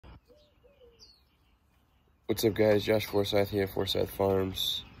What's up, guys? Josh Forsyth here, Forsyth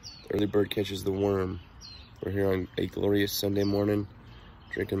Farms. Early bird catches the worm. We're here on a glorious Sunday morning,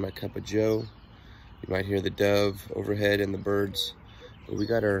 drinking my cup of joe. You might hear the dove overhead and the birds. But we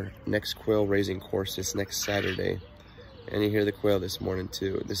got our next quail raising course this next Saturday. And you hear the quail this morning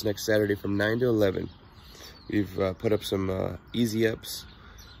too. This next Saturday from 9 to 11. We've put up some easy ups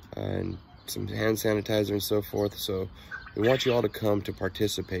and some hand sanitizer and so forth. So we want you all to come to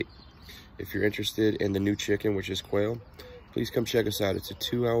participate. If you're interested in the new chicken, which is quail, please come check us out. It's a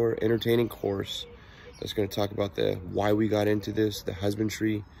 2-hour entertaining course that's going to talk about why we got into this, the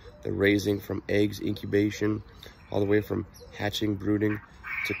husbandry, the raising from eggs, incubation, all the way from hatching, brooding,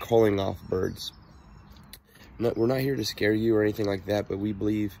 to culling off birds. We're not here to scare you or anything like that, but we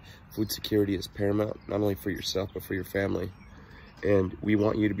believe food security is paramount, not only for yourself, but for your family. And we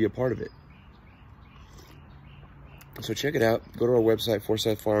want you to be a part of it. So check it out. Go to our website,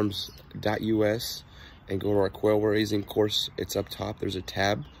 forsythfarms.us, and go to our quail raising course. It's up top. There's a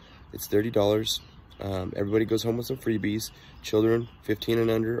tab. It's $30. Everybody goes home with some freebies. Children 15 and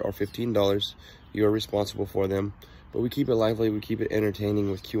under or $15. You are responsible for them. But we keep it lively. We keep it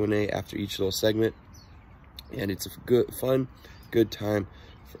entertaining with Q&A after each little segment. And it's a fun, good time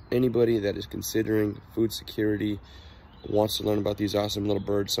for anybody that is considering food security, wants to learn about these awesome little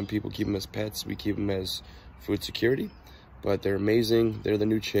birds. Some people keep them as pets. We keep them as food security, but they're amazing. They're the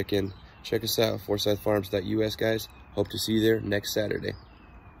new chicken. Check us out, forsythfarms.us, guys. Hope to see you there next Saturday.